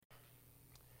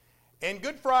And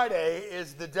Good Friday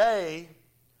is the day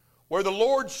where the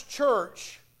Lord's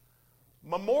church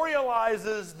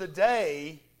memorializes the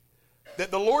day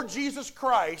that the Lord Jesus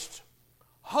Christ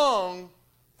hung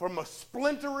from a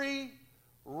splintery,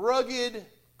 rugged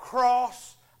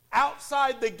cross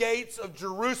outside the gates of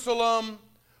Jerusalem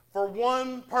for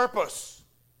one purpose: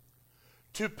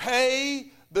 to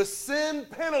pay the sin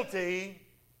penalty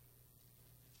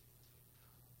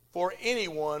for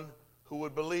anyone who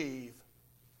would believe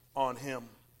on him.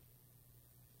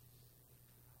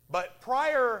 But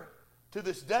prior to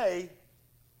this day,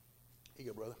 here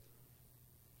you go, brother.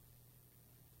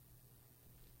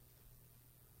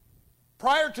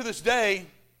 Prior to this day,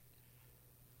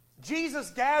 Jesus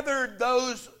gathered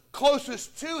those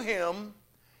closest to him.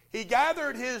 He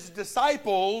gathered his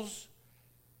disciples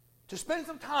to spend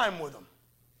some time with them.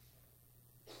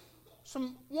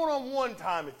 Some one-on-one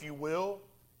time, if you will,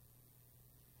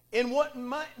 in what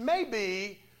may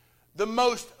be the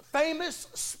most famous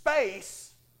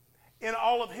space in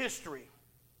all of history: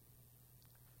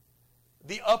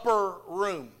 the upper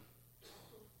room.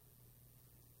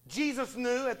 Jesus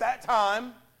knew at that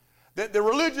time that the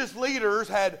religious leaders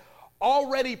had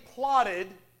already plotted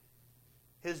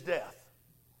his death.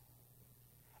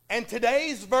 And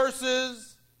today's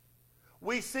verses,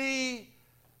 we see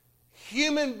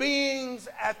human beings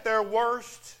at their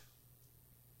worst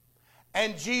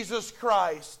and Jesus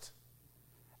Christ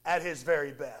at his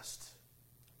very best.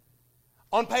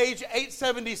 On page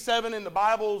 877 in the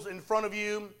Bibles in front of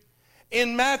you,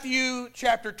 in Matthew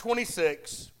chapter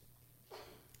 26,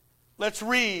 let's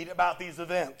read about these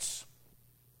events.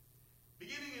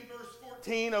 Beginning in verse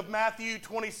 14 of Matthew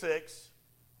 26,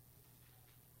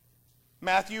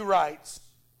 Matthew writes,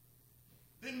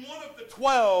 "Then one of the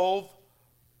 12,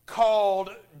 called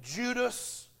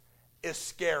Judas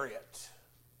Iscariot,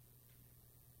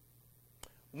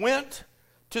 went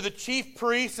to the chief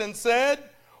priests and said,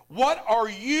 'What are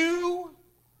you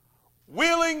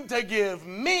willing to give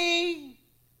me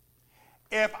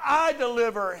if I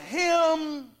deliver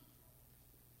him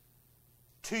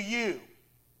to you?'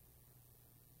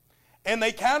 And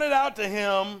they counted out to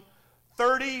him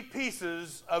 30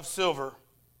 pieces of silver.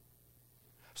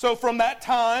 So from that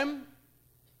time,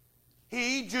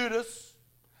 he, Judas,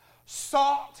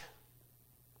 sought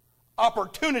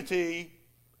opportunity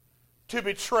to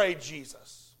betray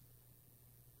Jesus.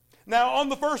 Now, on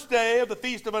the first day of the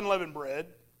Feast of Unleavened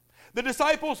Bread, the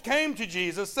disciples came to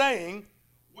Jesus saying,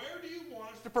 'Where do you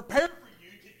want us to prepare for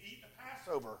you to eat the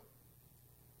Passover?'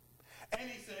 And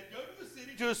he said, 'Go to the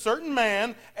city to a certain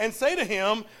man and say to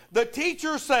him, the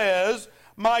teacher says,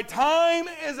 my time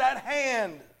is at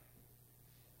hand.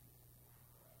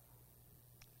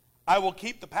 I will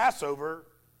keep the Passover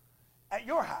at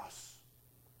your house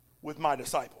with my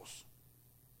disciples.'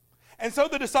 And so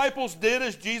the disciples did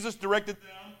as Jesus directed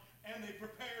them, and they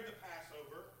prepared the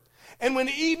Passover. And when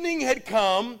evening had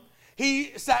come,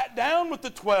 he sat down with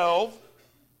the 12.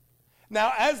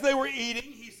 Now as they were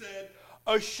eating, he said,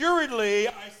 'Assuredly,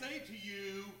 I say to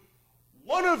you,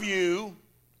 one of you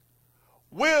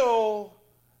will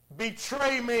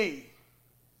betray me.'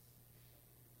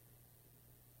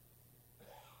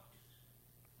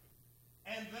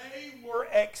 And they were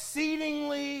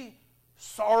exceedingly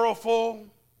sorrowful.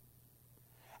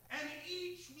 And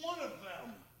each one of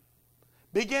them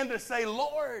began to say,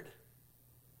 'Lord,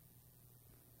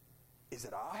 is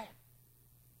it I?'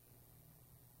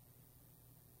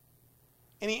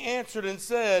 And he answered and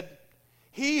said,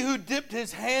 'He who dipped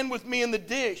his hand with me in the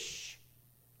dish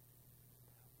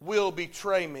will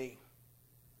betray me.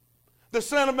 The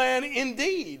Son of Man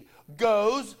indeed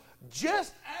goes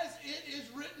just as it is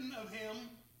written of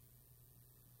him,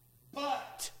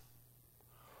 but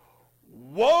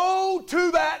woe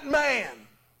to that man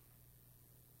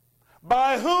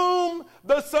by whom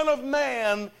the Son of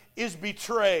Man is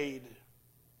betrayed.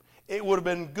 It would have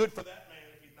been good for that man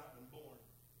if he'd not been born.'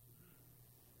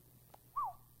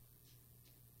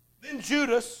 Then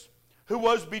Judas, who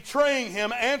was betraying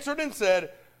him, answered and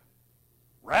said,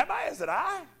 'Rabbi, is it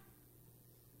I?'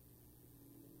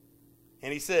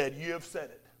 And he said, 'You have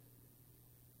said it.'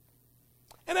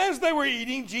 And as they were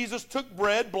eating, Jesus took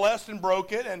bread, blessed and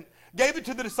broke it, and gave it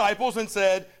to the disciples and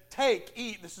said, 'Take,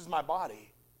 eat, this is my body.'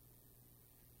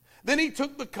 Then he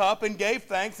took the cup and gave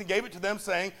thanks and gave it to them,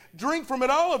 saying, 'Drink from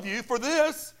it, all of you, for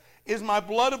this is my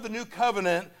blood of the new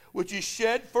covenant, which is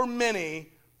shed for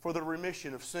many for the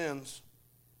remission of sins.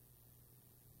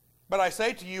 But I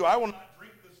say to you, I will not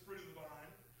drink this fruit of the vine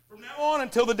from now on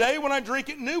until the day when I drink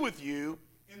it new with you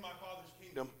in my Father's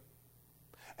kingdom.'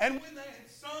 And when they had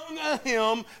sung a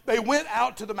hymn, they went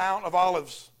out to the Mount of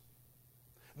Olives.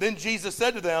 Then Jesus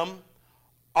said to them,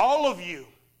 'All of you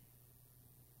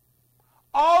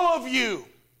all of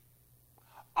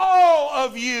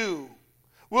you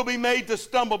will be made to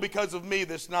stumble because of me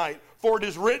this night. For it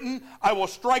is written, I will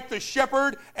strike the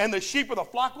shepherd, and the sheep of the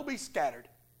flock will be scattered.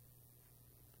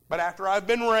 But after I've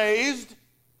been raised,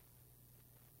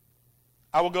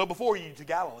 I will go before you to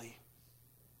Galilee.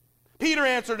 Peter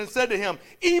answered and said to him,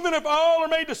 even if all are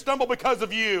made to stumble because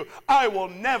of you, I will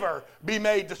never be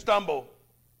made to stumble.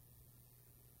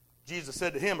 Jesus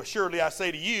said to him, assuredly I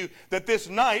say to you that this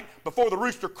night before the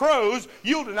rooster crows,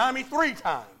 you'll deny me 3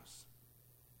 times.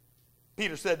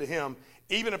 Peter said to him,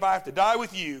 even if I have to die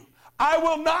with you, I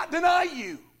will not deny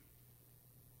you.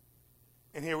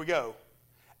 And here we go.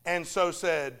 And so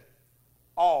said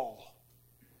all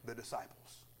the disciples.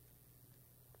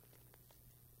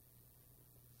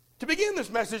 To begin this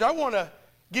message, I want to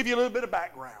give you a little bit of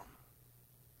background.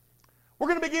 We're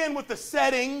going to begin with the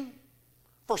setting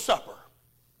for supper.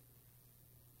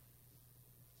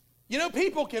 You know,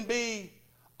 people can be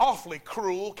awfully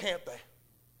cruel, can't they?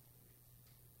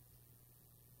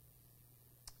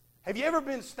 Have you ever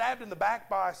been stabbed in the back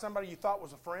by somebody you thought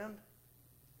was a friend?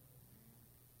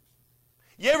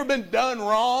 You ever been done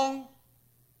wrong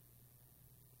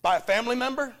by a family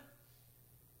member?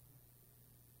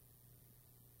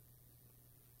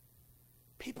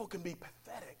 People can be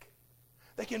pathetic.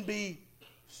 They can be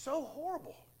so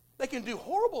horrible. They can do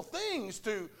horrible things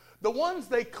to the ones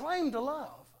they claim to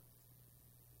love.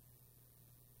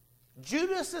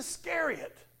 Judas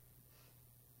Iscariot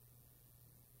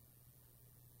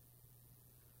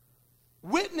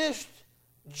witnessed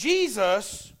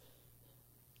Jesus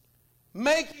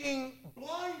making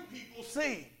blind people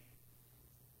see.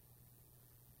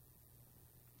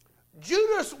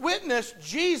 Judas witnessed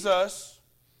Jesus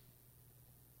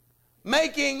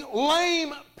making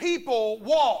lame people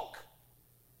walk.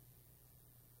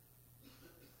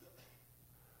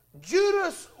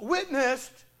 Judas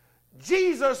witnessed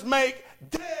Jesus make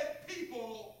dead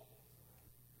people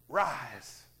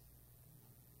rise.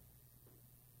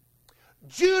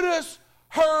 Judas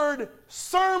heard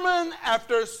sermon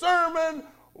after sermon,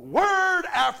 word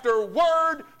after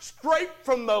word, straight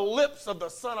from the lips of the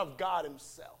Son of God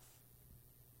himself.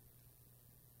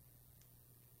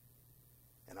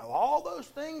 And of all those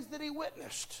things that he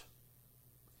witnessed,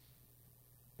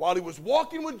 while he was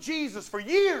walking with Jesus for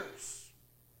years,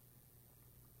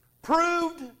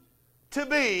 proved to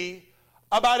be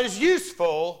about as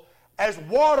useful as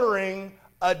watering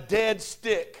a dead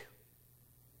stick.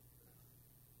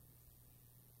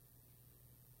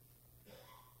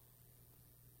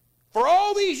 For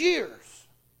all these years,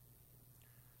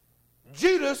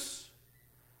 Judas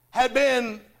had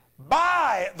been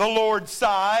by the Lord's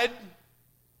side,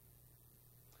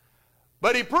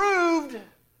 but he proved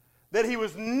that he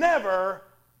was never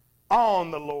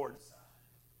on the Lord's side.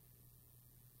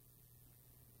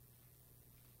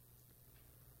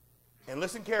 And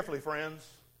listen carefully, friends,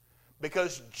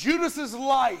 because Judas's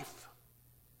life,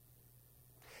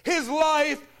 his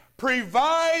life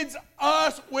provides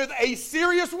us with a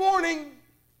serious warning.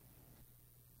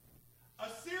 A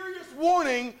serious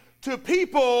warning to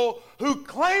people who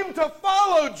claim to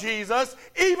follow Jesus,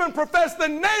 even profess the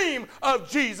name of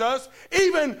Jesus,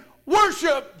 even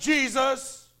worship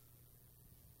Jesus,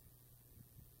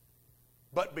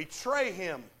 but betray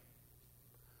him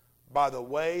by the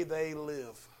way they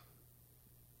live.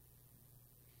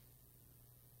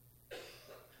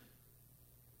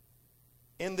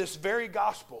 In this very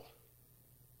gospel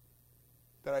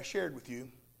that I shared with you,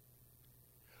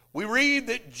 we read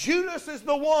that Judas is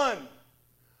the one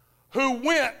who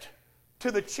went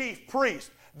to the chief priest.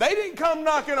 They didn't come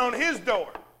knocking on his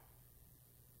door.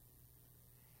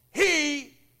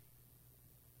 He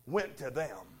went to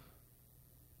them.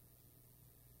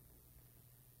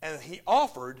 And he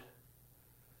offered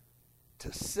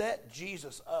to set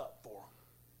Jesus up for them.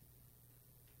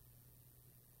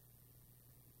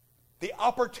 The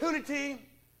opportunity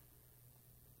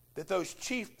that those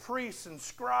chief priests and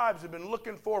scribes have been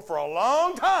looking for a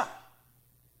long time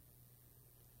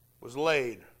was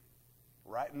laid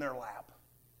right in their lap.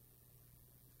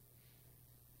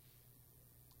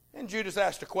 And Judas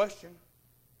asked a question.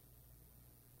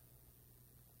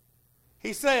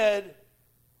 He said,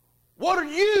 "What are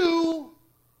you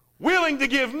willing to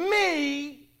give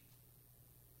me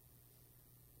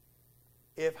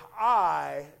if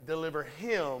I deliver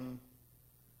him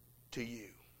to you?"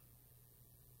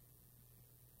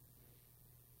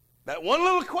 That one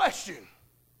little question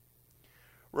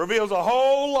reveals a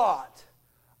whole lot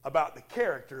about the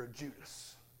character of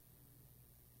Judas.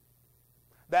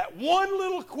 That one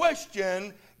little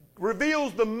question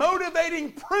reveals the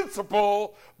motivating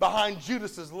principle behind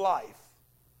Judas's life.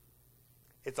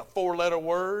 It's a 4-letter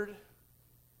word,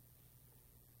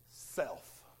 self.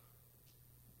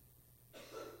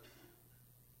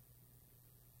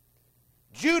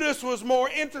 Judas was more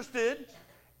interested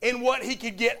in what he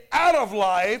could get out of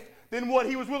life than what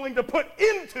he was willing to put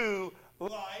into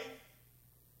life.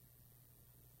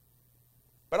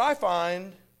 But I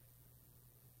find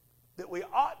that we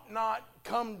ought not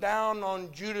come down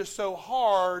on Judas so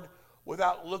hard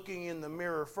without looking in the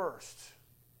mirror first.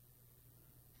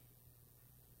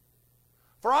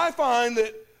 For I find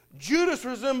that Judas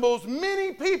resembles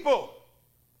many people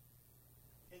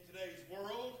in today's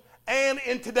world and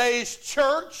in today's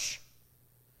church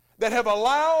that have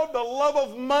allowed the love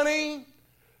of money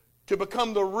to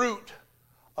become the root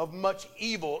of much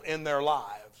evil in their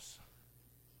lives.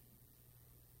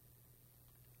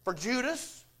 For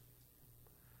Judas,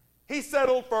 he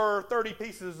settled for 30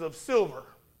 pieces of silver.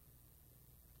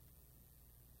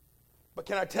 But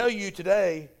can I tell you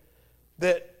today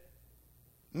that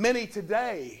many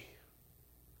today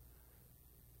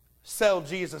sell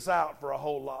Jesus out for a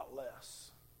whole lot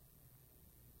less?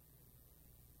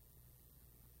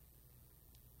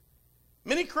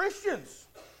 Many Christians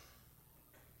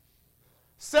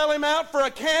sell him out for a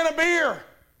can of beer.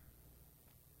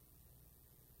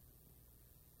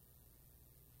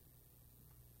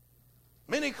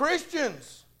 Many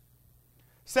Christians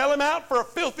sell him out for a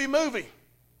filthy movie.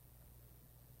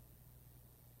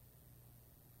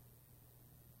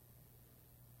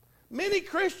 Many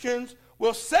Christians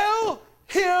will sell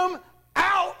him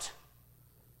out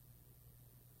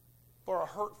for a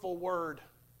hurtful word,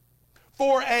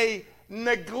 for a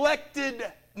neglected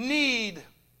need,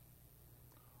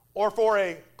 or for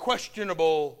a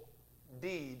questionable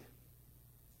deed.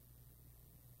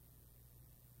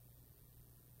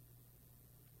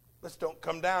 Let's don't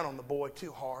come down on the boy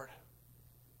too hard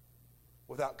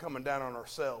without coming down on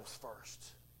ourselves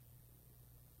first.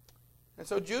 And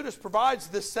so Judas provides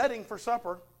this setting for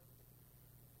supper.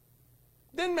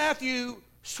 Then Matthew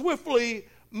swiftly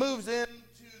moves into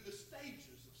the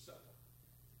stages of supper.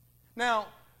 Now,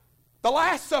 the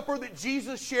Last Supper that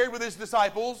Jesus shared with his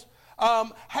disciples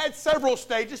had several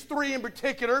stages, 3 in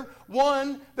particular.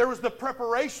 1, there was the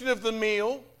preparation of the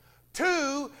meal.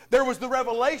 2, there was the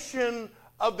revelation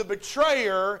of the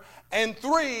betrayer. And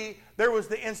 3, there was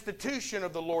the institution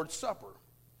of the Lord's Supper.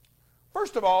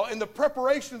 First of all, in the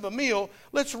preparation of the meal,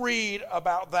 let's read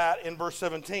about that in verse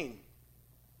 17.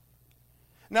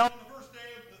 Now, on the first day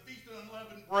of the Feast of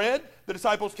Unleavened Bread, the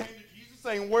disciples came to Jesus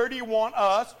saying, "Where do you want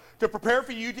us to prepare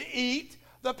for you to eat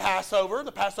the Passover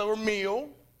meal?"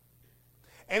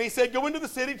 And he said, "Go into the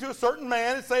city to a certain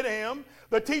man and say to him,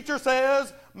 'The teacher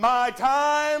says, my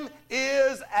time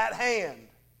is at hand.'"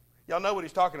 Y'all know what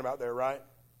he's talking about there, right?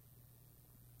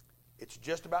 It's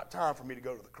just about time for me to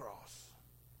go to the cross.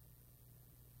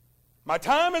 My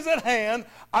time is at hand.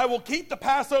 I will keep the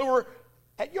Passover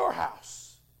at your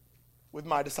house with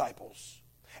my disciples.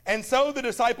 And so the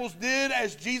disciples did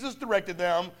as Jesus directed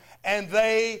them, and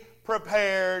they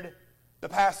prepared the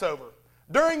Passover.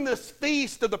 During this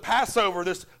feast of the Passover,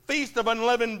 this feast of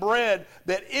unleavened bread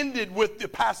that ended with the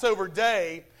Passover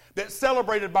day, that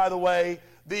celebrated, by the way,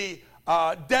 the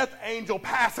death angel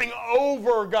passing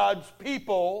over God's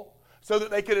people so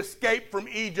that they could escape from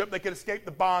Egypt, they could escape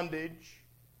the bondage.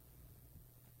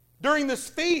 During this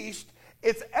feast,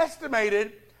 it's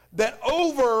estimated that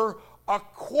over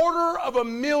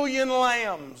 250,000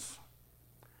 lambs,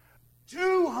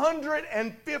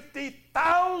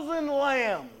 250,000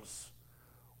 lambs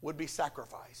would be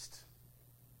sacrificed.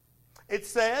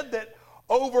 It's said that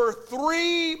over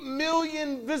 3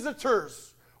 million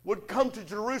visitors would come to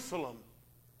Jerusalem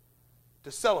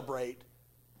to celebrate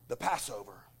the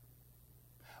Passover.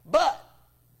 But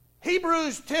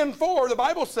Hebrews 10:4, the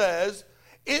Bible says,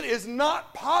 it is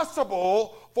not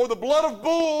possible for the blood of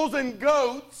bulls and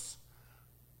goats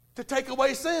to take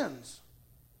away sins.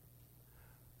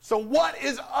 So what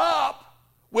is up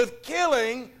with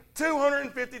killing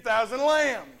 250,000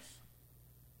 lambs?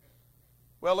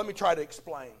 Well, let me try to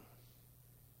explain.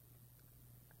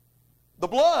 The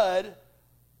blood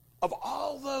of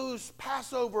all those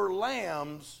Passover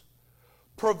lambs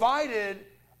provided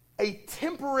a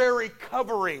temporary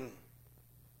covering,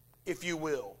 if you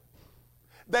will.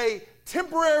 They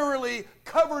temporarily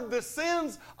covered the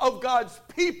sins of God's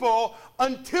people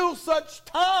until such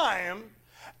time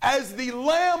as the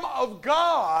Lamb of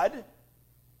God,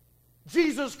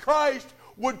 Jesus Christ,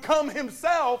 would come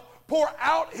himself, pour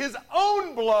out his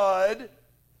own blood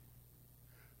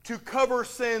to cover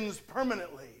sins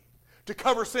permanently, to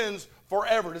cover sins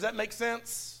forever. Does that make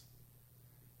sense?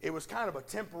 It was kind of a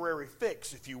temporary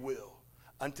fix, if you will,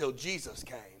 until Jesus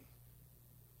came.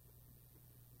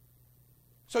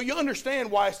 So you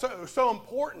understand why it's so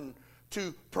important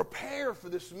to prepare for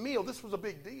this meal. This was a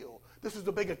big deal. This was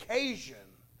a big occasion.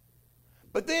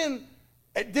 But then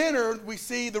at dinner, we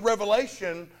see the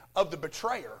revelation of the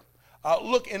betrayer.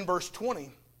 Look in verse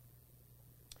 20.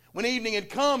 When evening had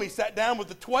come, he sat down with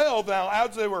the 12. Now,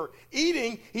 as they were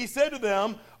eating, he said to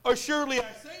them, "Assuredly,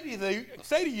 I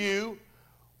say to you,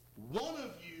 one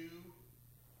of you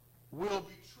will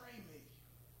betray me."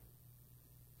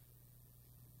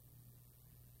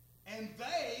 And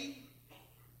they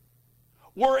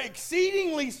were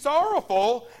exceedingly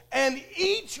sorrowful, and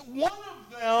each one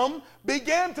of them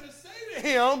began to say to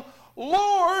him,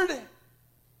 "Lord,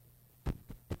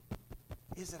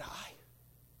 is it I?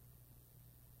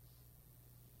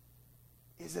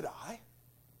 Is it I?"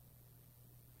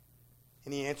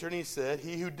 And he answered and he said,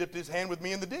 "He who dipped his hand with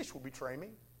me in the dish will betray me.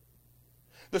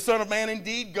 The Son of Man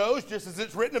indeed goes just as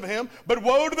it's written of him, but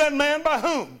woe to that man by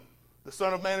whom the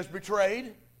Son of Man is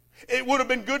betrayed. It would have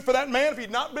been good for that man if he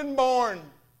had not been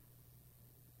born."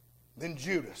 Then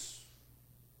Judas,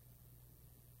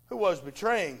 who was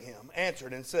betraying him,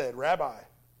 answered and said, "Rabbi,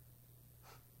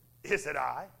 is it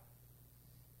I?"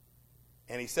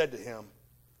 And he said to him,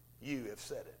 "You have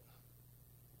said it."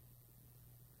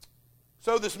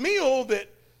 So this meal that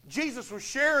Jesus was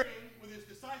sharing with his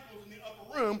disciples in the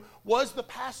upper room was the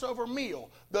Passover meal.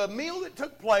 The meal that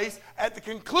took place at the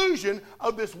conclusion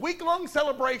of this week-long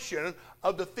celebration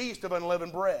of the Feast of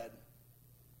Unleavened Bread.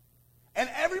 And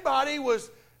everybody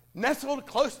was nestled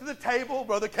close to the table.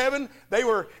 Brother Kevin, they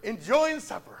were enjoying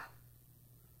supper.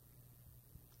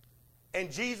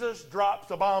 And Jesus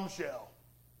drops a bombshell.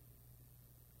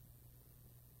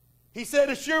 He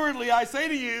said, "Assuredly, I say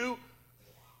to you,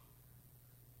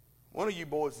 one of you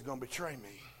boys is going to betray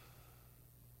me."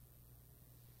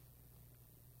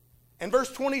 And verse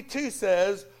 22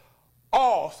 says,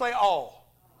 all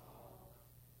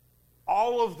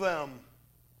of them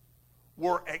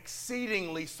were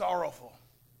exceedingly sorrowful.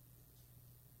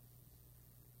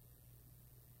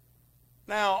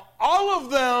 Now, all of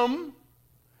them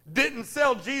didn't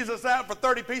sell Jesus out for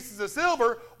 30 pieces of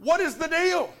silver. What is the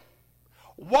deal?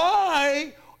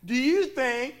 Why do you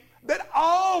think that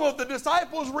all of the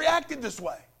disciples reacted this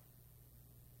way?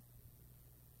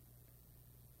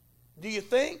 Do you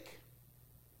think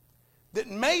that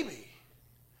maybe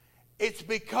it's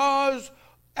because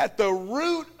at the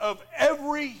root of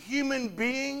every human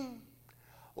being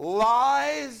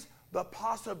lies the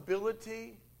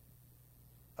possibility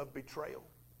of betrayal?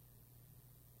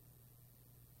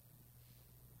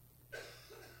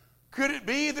 Could it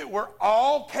be that we're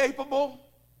all capable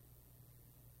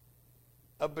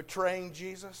of betraying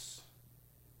Jesus?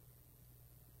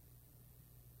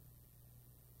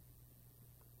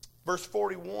 Verse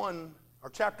 41, or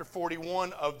chapter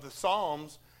 41 of the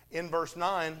Psalms, in verse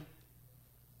 9,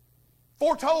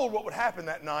 foretold what would happen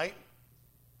that night.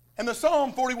 And the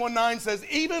Psalm 41:9 says,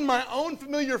 "Even my own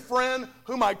familiar friend,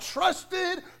 whom I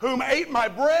trusted, whom ate my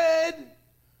bread,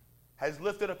 has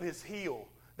lifted up his heel."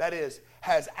 That is,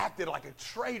 has acted like a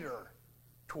traitor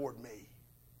toward me.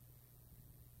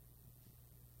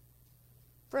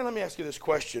 Friend, let me ask you this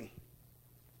question.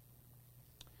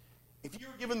 If you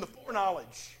were given the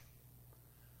foreknowledge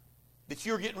that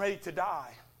you're getting ready to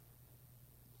die,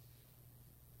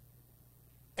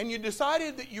 and you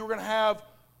decided that you were going to have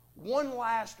one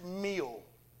last meal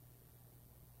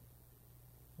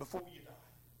before you die,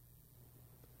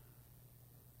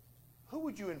 who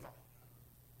would you invite?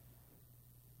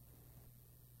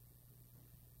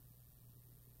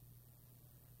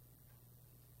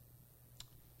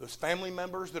 Those family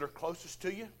members that are closest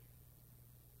to you?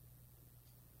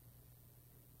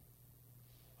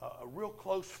 A real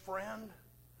close friend?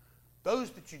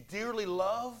 Those that you dearly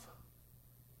love?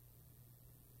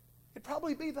 It'd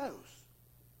probably be those.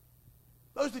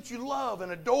 Those that you love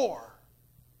and adore.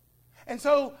 And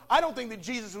so I don't think that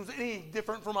Jesus was any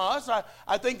different from us.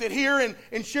 I think that here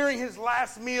in sharing his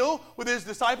last meal with his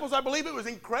disciples, I believe it was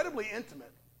incredibly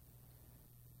intimate.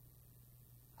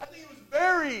 I think it was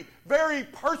very, very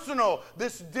personal,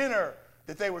 this dinner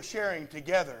that they were sharing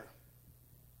together.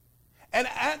 And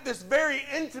at this very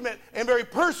intimate and very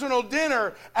personal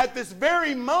dinner, at this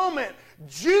very moment,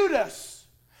 Judas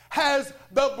has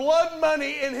the blood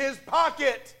money in his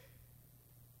pocket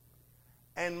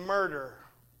and murder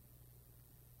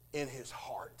in his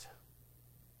heart.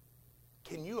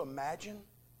 Can you imagine?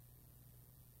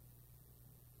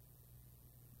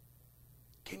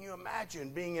 Can you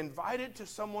imagine being invited to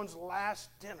someone's last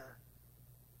dinner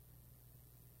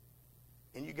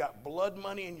and you got blood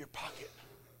money in your pocket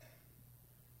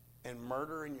and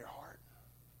murder in your heart?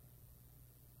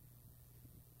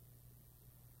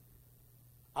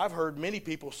 I've heard many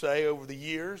people say over the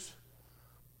years,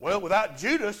 well, without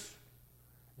Judas,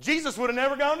 Jesus would have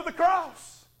never gone to the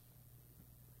cross.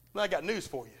 Well, I got news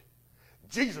for you.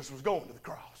 Jesus was going to the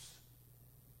cross.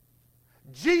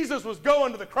 Jesus was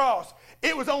going to the cross.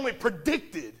 It was only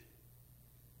predicted.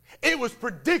 It was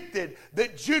predicted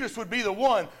that Judas would be the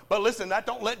one. But listen, that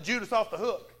don't let Judas off the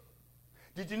hook.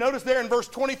 Did you notice there in verse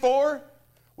 24?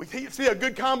 We see a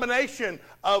good combination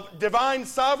of divine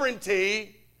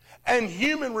sovereignty and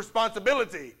human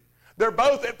responsibility. They're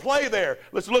both at play there.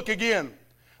 Let's look again.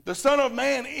 The Son of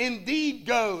Man indeed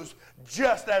goes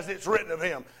just as it's written of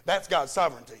him. That's God's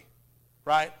sovereignty,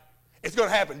 right? It's going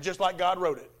to happen just like God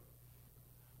wrote it.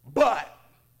 But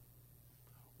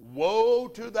woe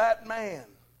to that man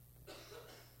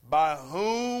by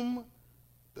whom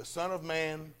the Son of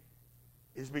Man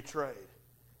is betrayed.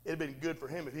 It had been good for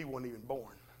him if he wasn't even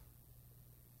born.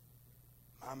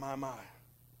 My.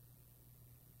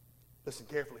 Listen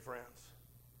carefully, friends.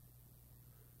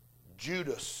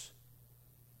 Judas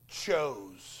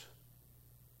chose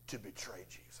to betray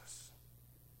Jesus.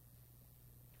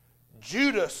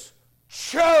 Judas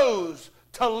chose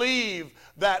to leave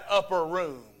that upper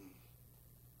room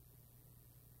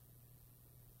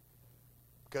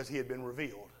because he had been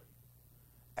revealed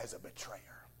as a betrayer.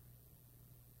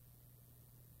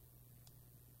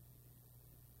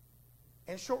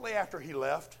 And shortly after he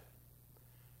left,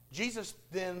 Jesus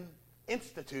then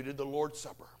instituted the Lord's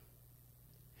Supper.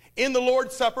 In the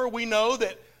Lord's Supper, we know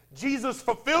that Jesus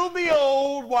fulfilled the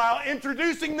old while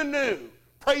introducing the new.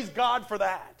 Praise God for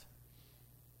that.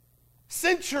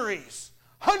 Centuries,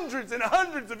 hundreds and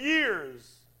hundreds of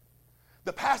years.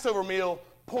 The Passover meal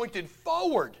pointed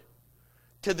forward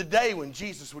to the day when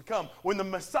Jesus would come, when the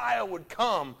Messiah would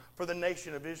come for the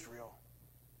nation of Israel.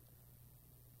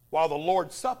 While the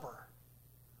Lord's Supper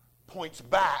points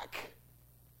back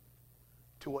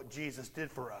to what Jesus did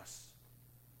for us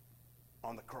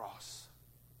on the cross.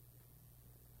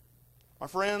 My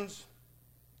friends,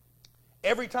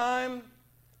 every time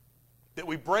that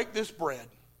we break this bread,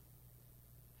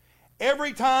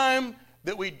 every time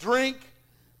that we drink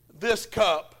this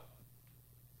cup,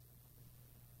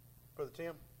 Brother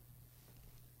Tim,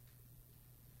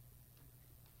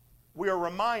 we are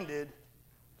reminded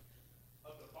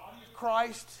of the body of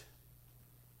Christ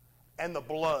and the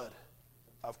blood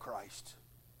of Christ.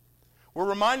 We're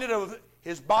reminded of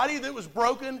his body that was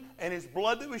broken and his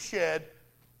blood that was shed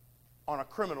on a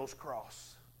criminal's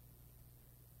cross.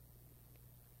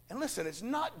 And listen, it's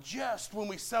not just when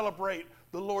we celebrate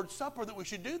the Lord's Supper that we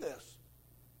should do this.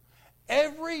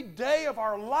 Every day of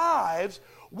our lives,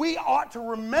 we ought to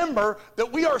remember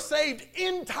that we are saved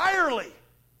entirely.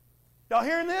 Y'all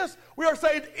hearing this? We are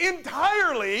saved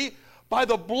entirely by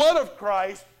the blood of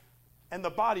Christ and the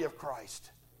body of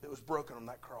Christ that was broken on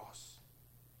that cross.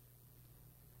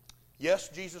 Yes,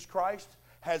 Jesus Christ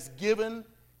has given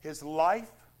his life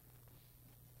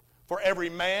for every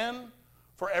man,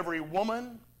 for every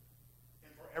woman,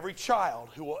 and for every child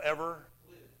who will ever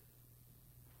live.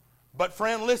 But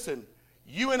friend, listen,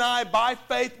 you and I, by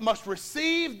faith, must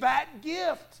receive that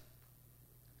gift.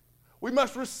 We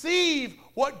must receive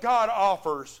what God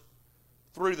offers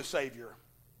through the Savior.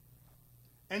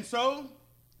 And so,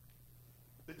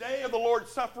 the day of the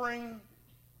Lord's suffering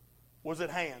was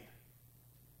at hand.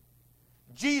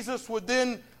 Jesus would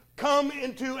then come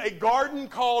into a garden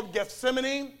called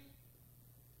Gethsemane,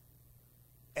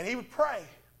 and he would pray.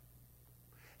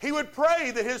 He would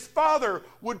pray that his Father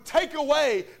would take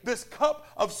away this cup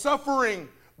of suffering,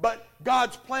 but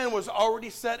God's plan was already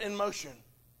set in motion.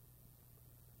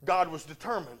 God was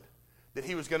determined that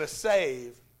he was going to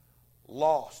save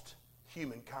lost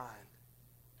humankind.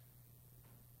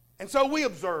 And so we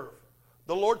observe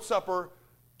the Lord's Supper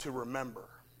to remember.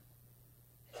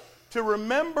 To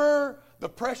remember the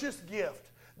precious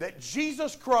gift that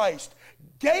Jesus Christ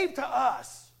gave to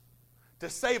us to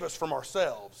save us from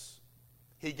ourselves.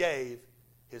 He gave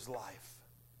his life.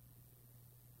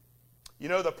 You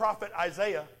know, the prophet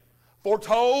Isaiah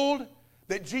foretold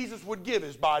that Jesus would give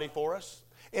his body for us.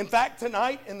 In fact,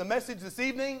 tonight in the message this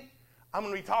evening, I'm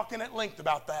going to be talking at length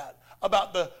about that,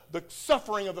 about the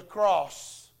suffering of the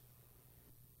cross.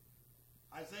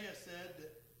 Isaiah said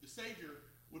that the Savior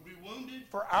would be wounded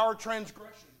for our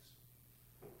transgressions.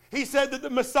 He said that the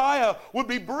Messiah would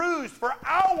be bruised for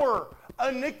our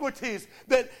iniquities,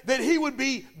 that he would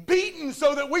be beaten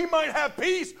so that we might have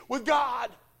peace with God.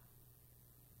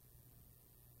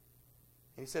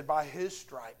 And he said, by his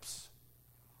stripes,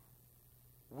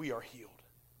 we are healed.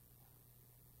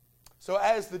 So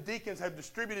as the deacons have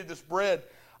distributed this bread,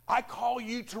 I call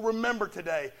you to remember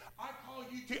today. I call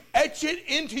you to etch it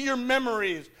into your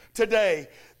memories today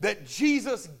that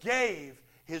Jesus gave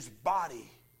his body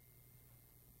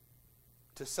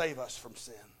to save us from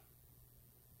sin.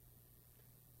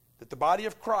 that the body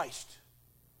of Christ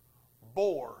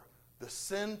bore the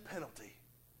sin penalty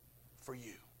for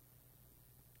you.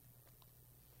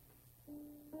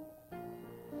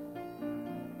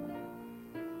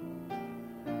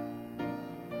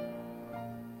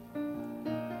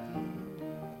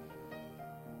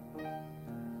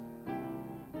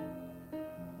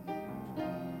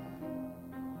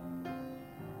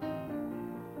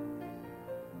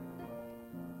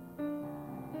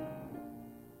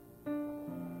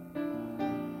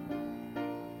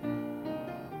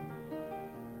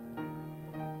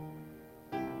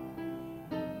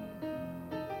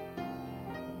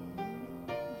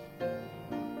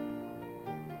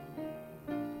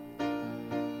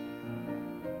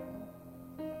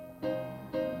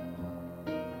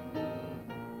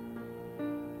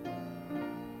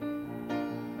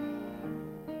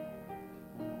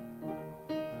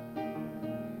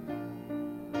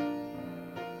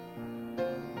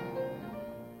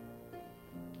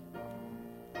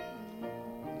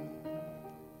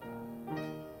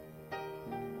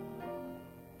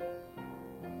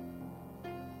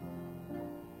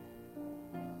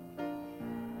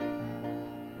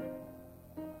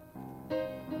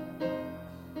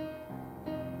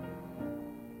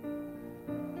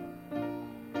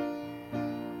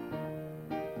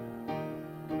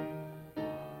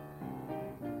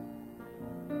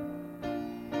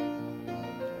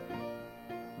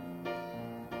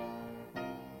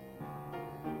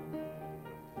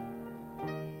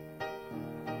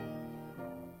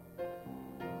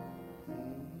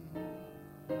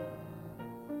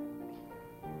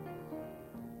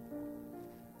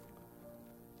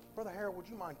 Brother Harold, would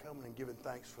you mind coming and giving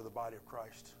thanks for the body of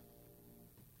Christ?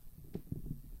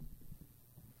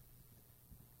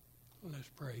 Let's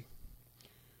pray.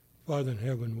 Father in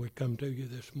heaven, we come to you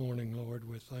this morning, Lord,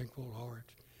 with thankful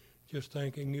hearts. Just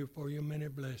thanking you for your many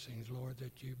blessings, Lord,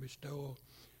 that you bestow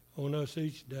on us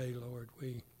each day, Lord.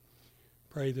 We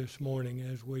pray this morning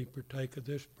as we partake of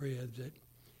this bread that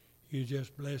you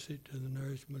just bless it to the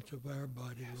nourishment of our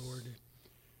body, yes. Lord.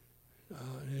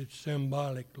 It's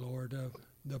symbolic, Lord, of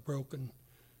the broken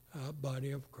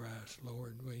body of Christ,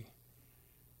 Lord. We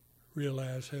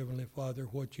realize, Heavenly Father,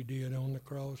 what you did on the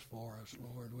cross for us,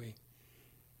 Lord. We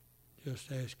just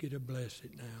ask you to bless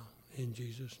it now. In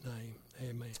Jesus' name,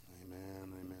 amen.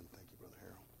 Amen, amen. Thank you, Brother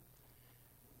Harold.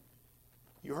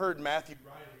 You heard Matthew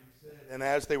writing, he said, and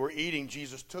as they were eating,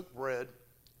 Jesus took bread,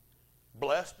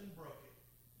 blessed and broke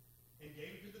it, and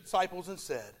gave it to the disciples and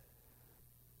said,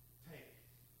 "Take,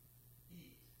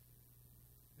 eat,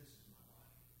 this is my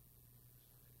body."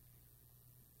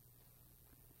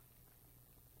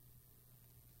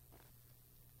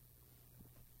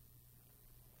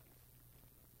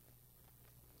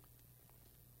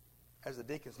 As the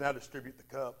deacons now distribute the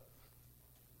cup,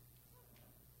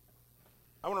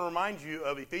 I want to remind you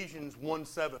of Ephesians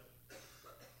 1:7.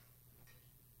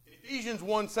 In Ephesians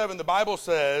 1:7, the Bible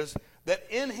says that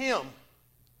in him,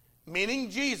 meaning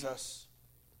Jesus,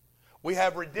 we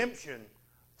have redemption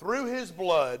through his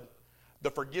blood,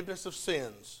 the forgiveness of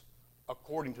sins,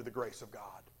 according to the grace of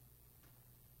God.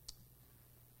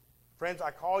 Friends,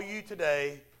 I call you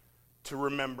today to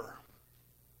remember.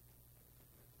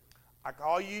 I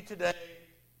call you today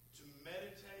to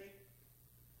meditate,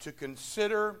 to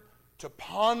consider, to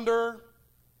ponder,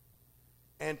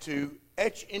 and to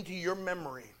etch into your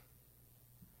memory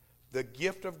the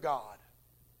gift of God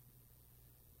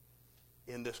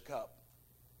in this cup.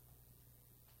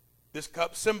 This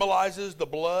cup symbolizes the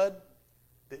blood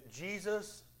that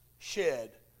Jesus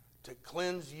shed to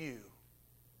cleanse you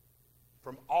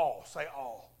from all, say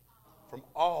all, from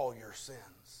all your sins.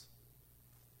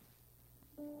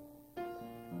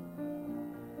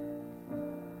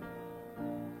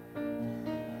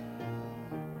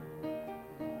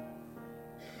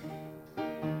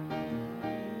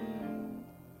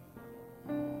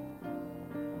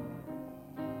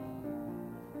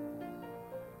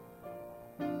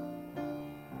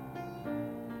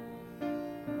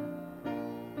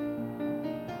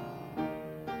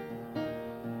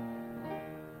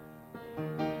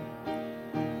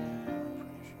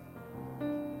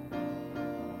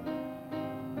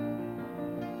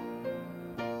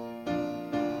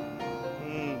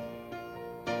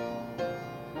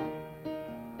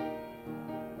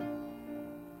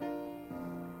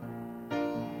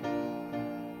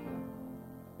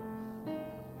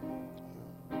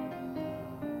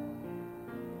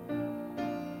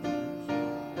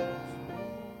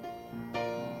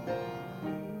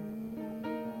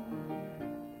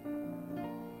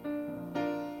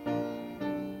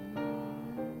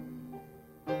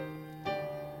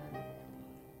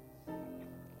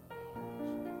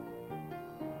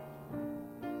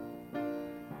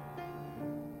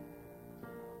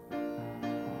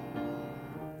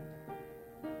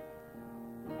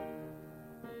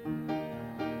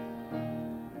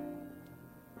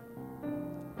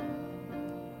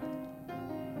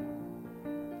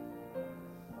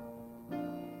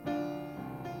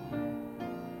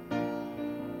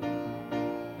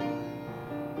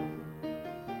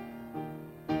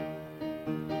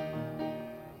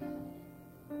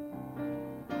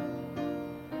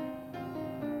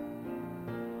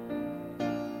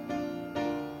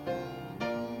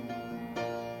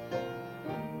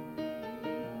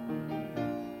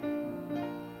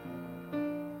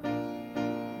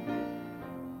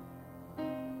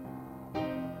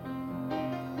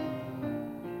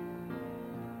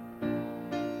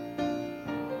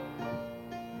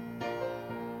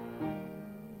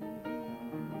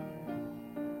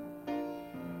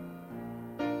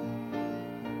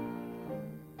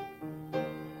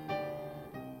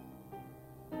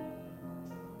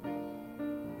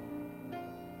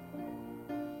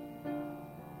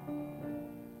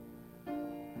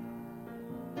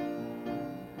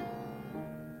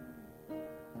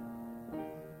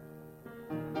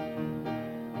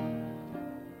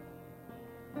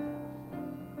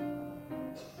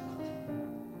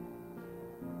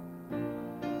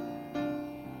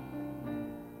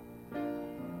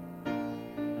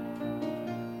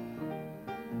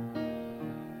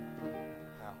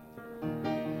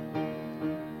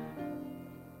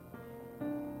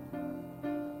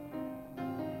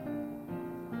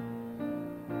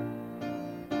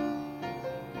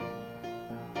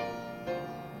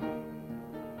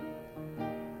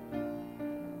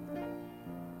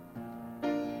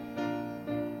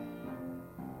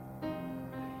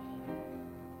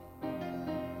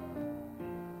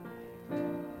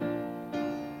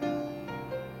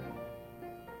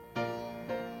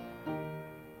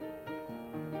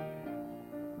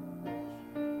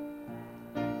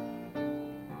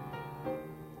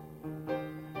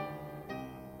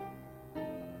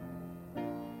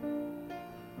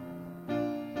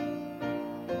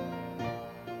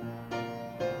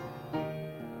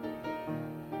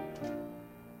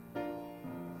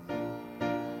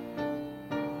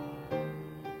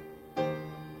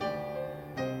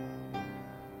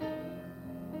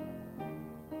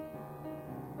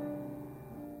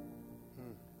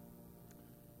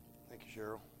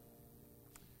 Cheryl.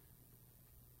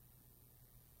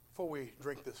 Before we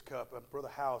drink this cup, Brother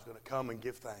Hal is going to come and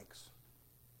give thanks.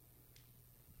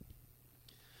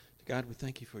 God, we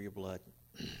thank you for your blood.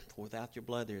 For without your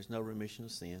blood, there is no remission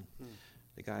of sin.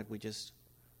 God, we just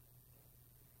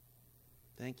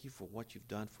thank you for what you've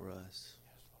done for us.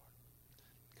 Yes,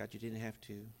 Lord. God, you didn't have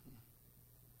to,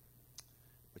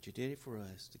 but you did it for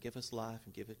us to give us life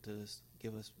and give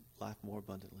us life more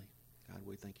abundantly. God,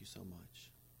 we thank you so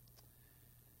much.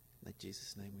 In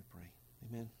Jesus' name we pray.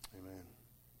 Amen. Amen.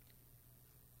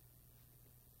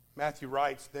 Matthew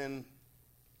writes, then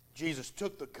Jesus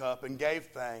took the cup and gave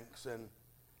thanks and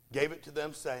gave it to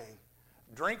them, saying,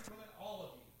 drink from it, all of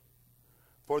you.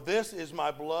 For this is my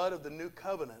blood of the new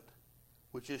covenant,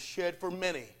 which is shed for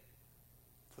many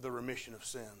for the remission of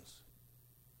sins.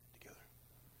 Together.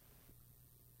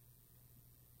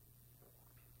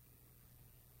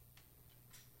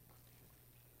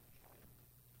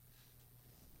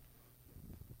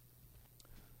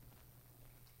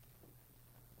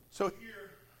 So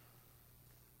here,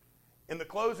 in the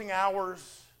closing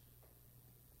hours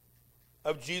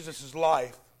of Jesus'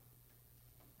 life,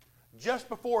 just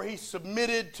before he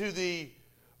submitted to the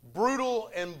brutal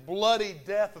and bloody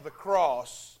death of the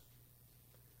cross,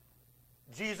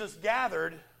 Jesus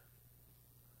gathered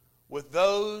with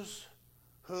those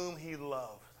whom he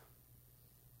loved.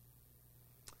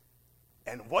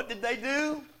 And what did they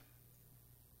do?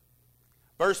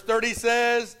 Verse 30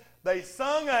 says, they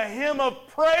sung a hymn of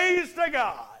praise to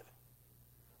God.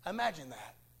 Imagine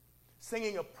that.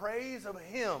 Singing a praise of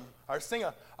him, or sing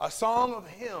a song of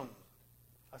him,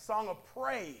 a song of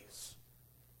praise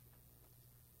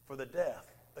for the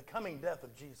coming death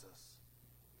of Jesus.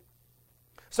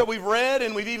 So we've read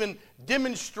and we've even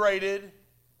demonstrated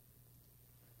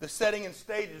the setting and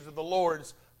stages of the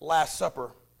Lord's Last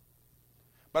Supper.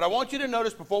 But I want you to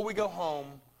notice before we go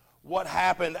home what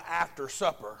happened after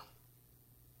supper.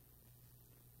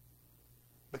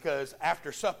 Because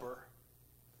after supper,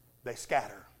 they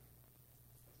scatter.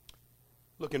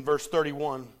 Look in verse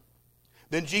 31.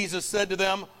 Then Jesus said to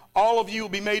them, all of you will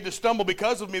be made to stumble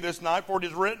because of me this night, for it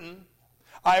is written,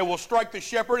 I will strike the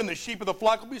shepherd, and the sheep of the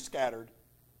flock will be scattered.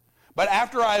 But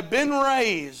after I have been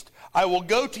raised, I will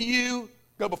go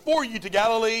before you to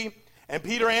Galilee. And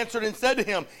Peter answered and said to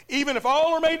him, even if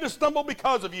all are made to stumble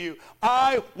because of you,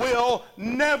 I will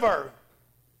never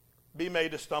be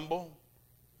made to stumble.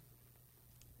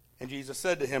 And Jesus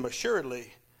said to him,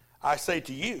 assuredly, I say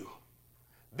to you,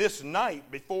 this night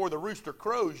before the rooster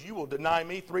crows, you will deny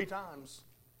me 3 times.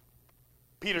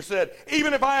 Peter said,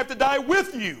 even if I have to die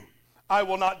with you, I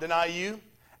will not deny you.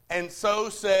 And so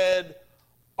said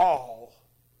all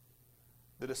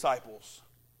the disciples.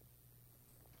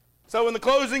 So in the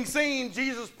closing scene,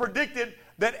 Jesus predicted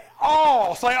that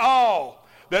all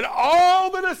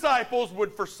the disciples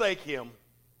would forsake him.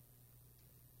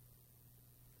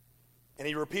 And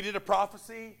he repeated a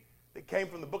prophecy that came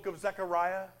from the book of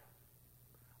Zechariah.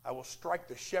 I will strike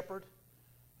the shepherd,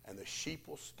 and the sheep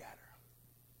will scatter.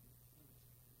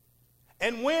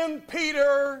 And when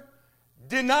Peter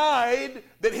denied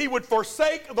that he would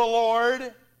forsake the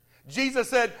Lord, Jesus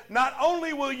said, not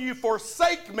only will you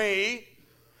forsake me,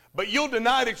 but you'll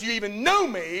deny that you even know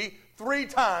me 3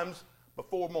 times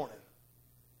before morning.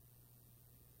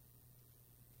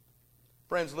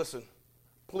 Friends, listen.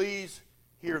 Please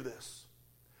hear this.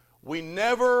 We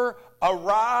never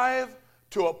arrive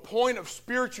to a point of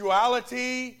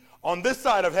spirituality on this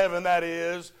side of heaven, that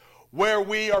is, where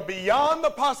we are beyond the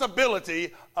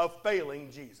possibility of failing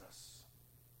Jesus.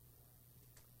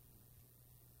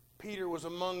 Peter was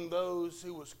among those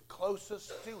who was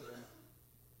closest to him.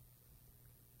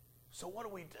 So what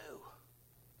do we do?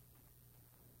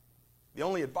 The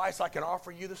only advice I can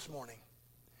offer you this morning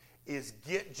is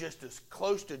get just as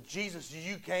close to Jesus as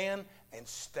you can and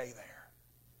stay there.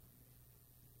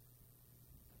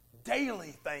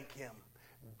 Daily thank him.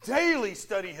 Daily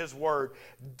study his word.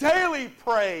 Daily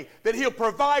pray that he'll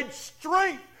provide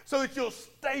strength so that you'll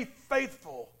stay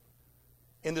faithful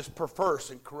in this perverse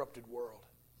and corrupted world.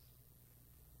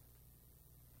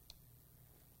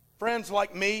 Friends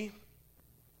like me,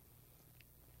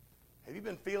 have you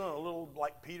been feeling a little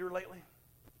like Peter lately?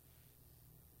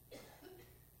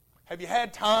 Have you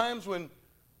had times when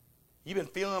you've been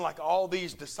feeling like all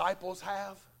these disciples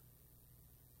have?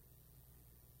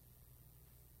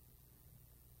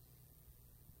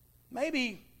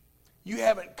 Maybe you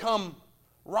haven't come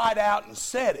right out and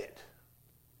said it.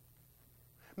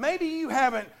 Maybe you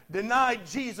haven't denied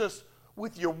Jesus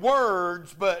with your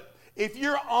words, but if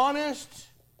you're honest,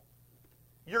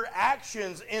 your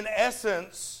actions in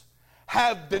essence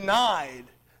have denied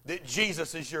that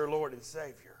Jesus is your Lord and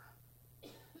Savior.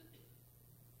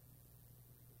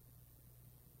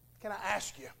 Can I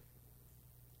ask you,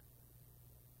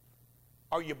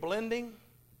 are you blending?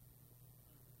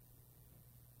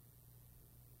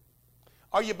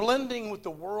 Are you blending with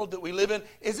the world that we live in?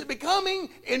 Is it becoming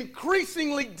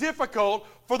increasingly difficult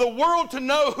for the world to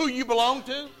know who you belong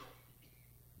to?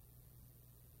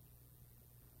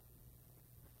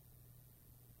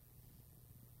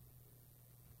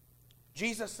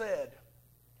 Jesus said,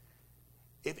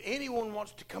 if anyone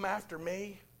wants to come after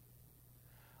me,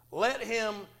 let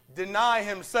him deny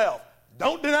himself.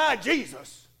 Don't deny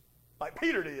Jesus, like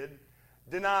Peter did.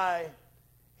 Deny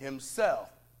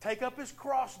himself. Take up his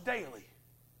cross daily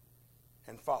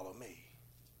and follow me.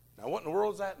 Now, what in the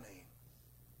world does that mean?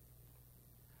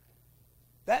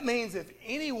 That means if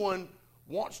anyone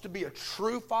wants to be a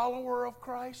true follower of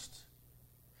Christ,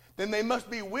 then they must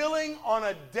be willing on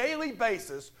a daily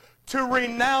basis to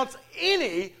renounce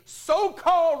any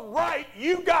so-called right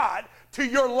you got to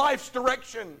your life's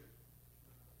direction.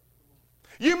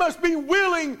 You must be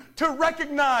willing to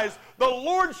recognize the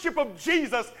lordship of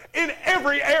Jesus in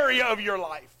every area of your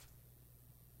life.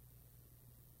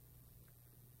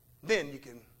 Then you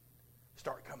can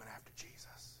start coming after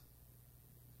Jesus.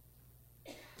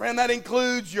 Friend, that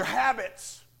includes your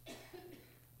habits.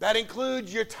 That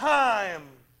includes your time.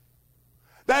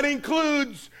 That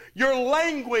includes your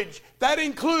language. That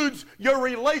includes your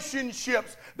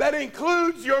relationships. That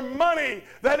includes your money.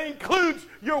 That includes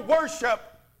your worship.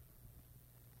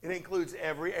 It includes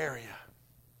every area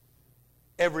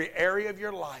of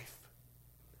your life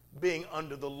being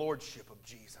under the lordship of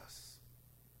Jesus.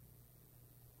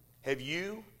 Have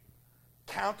you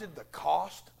counted the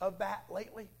cost of that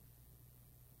lately?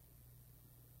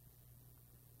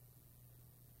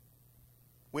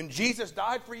 When Jesus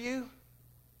died for you,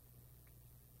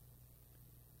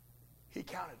 he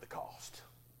counted the cost.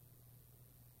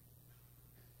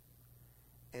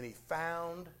 And he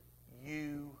found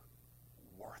you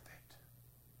worth it.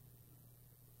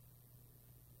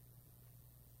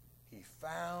 He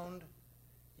found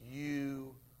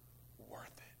you worth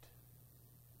it.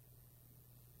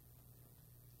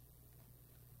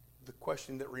 The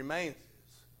question that remains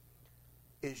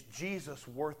is Jesus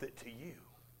worth it to you?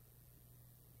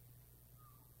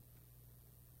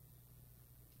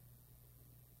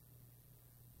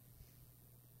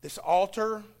 This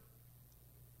altar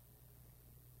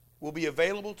will be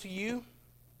available to you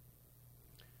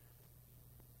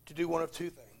to do one of two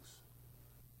things.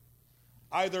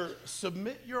 Either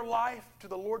submit your life to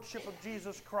the lordship of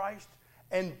Jesus Christ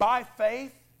and by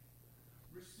faith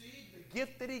receive the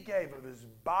gift that he gave of his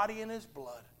body and his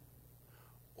blood,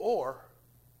 or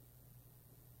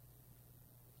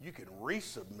you can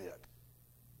resubmit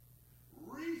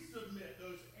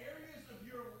those areas of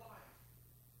your life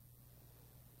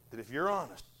that, if you're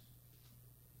honest,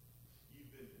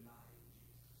 you've been denying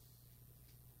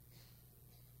Jesus.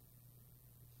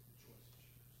 The choice is yours.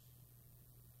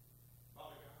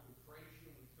 Father God, we praise you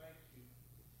and we thank you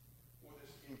for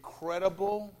this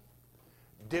incredible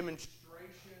demonstration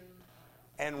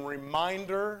and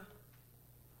reminder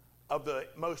of the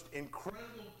most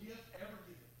incredible gift ever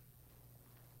given.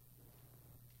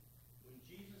 When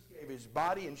Jesus gave his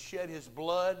body and shed his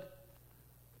blood,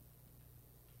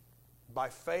 by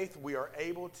faith, we are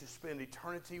able to spend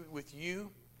eternity with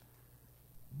you.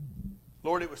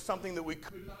 Lord, it was something that we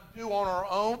could not do on our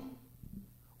own.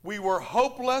 We were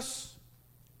hopeless.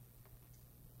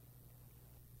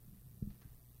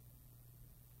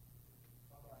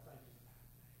 Father, I thank you for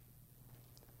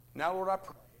that. Now, Lord, I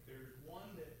pray if there's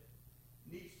one that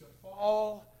needs to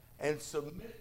fall and submit